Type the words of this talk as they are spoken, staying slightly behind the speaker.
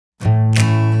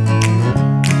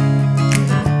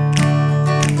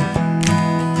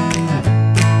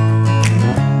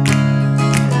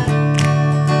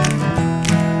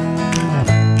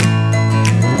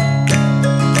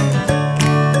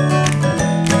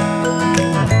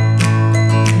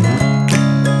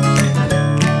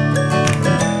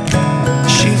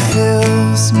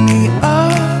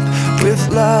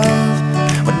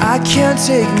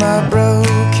take my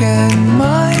broken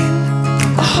mind.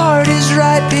 My heart is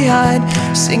right behind,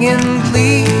 singing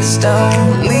please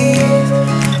don't leave.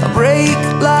 I'll break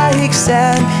like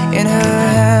sand in her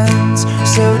hands,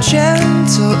 so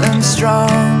gentle and strong.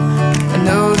 I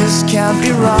know this can't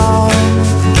be wrong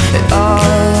at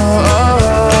all.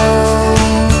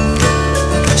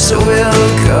 So we'll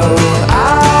go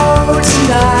out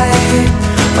tonight,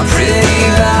 my pretty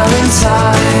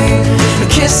Valentine. My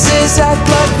kisses act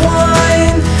like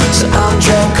wine, so I'm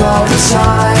drunk all the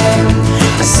time.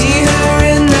 I see her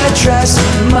in that dress,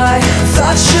 my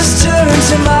thoughts just turn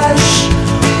to mush.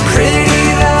 Pretty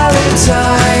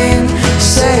Valentine,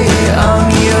 say I'm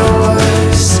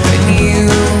yours, and you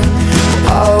will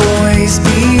always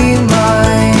be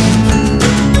mine.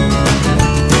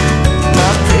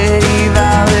 My pretty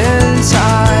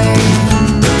Valentine.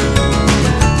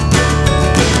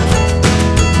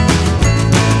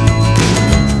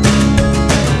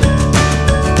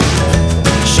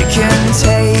 She can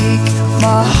take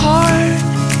my heart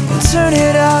and turn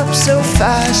it up so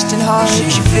fast and hard.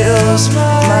 She fills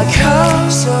my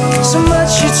cup so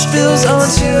much it spills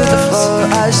onto the floor.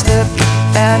 I slip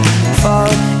and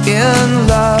fall in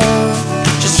love,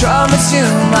 just trauma to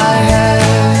my head.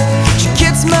 She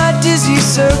gets my dizzy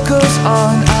circles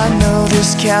on. I know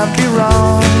this can't be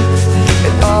wrong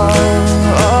at all.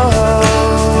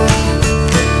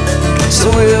 So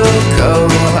we'll go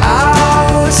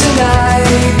out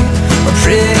tonight, a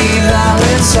pretty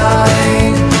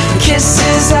Valentine.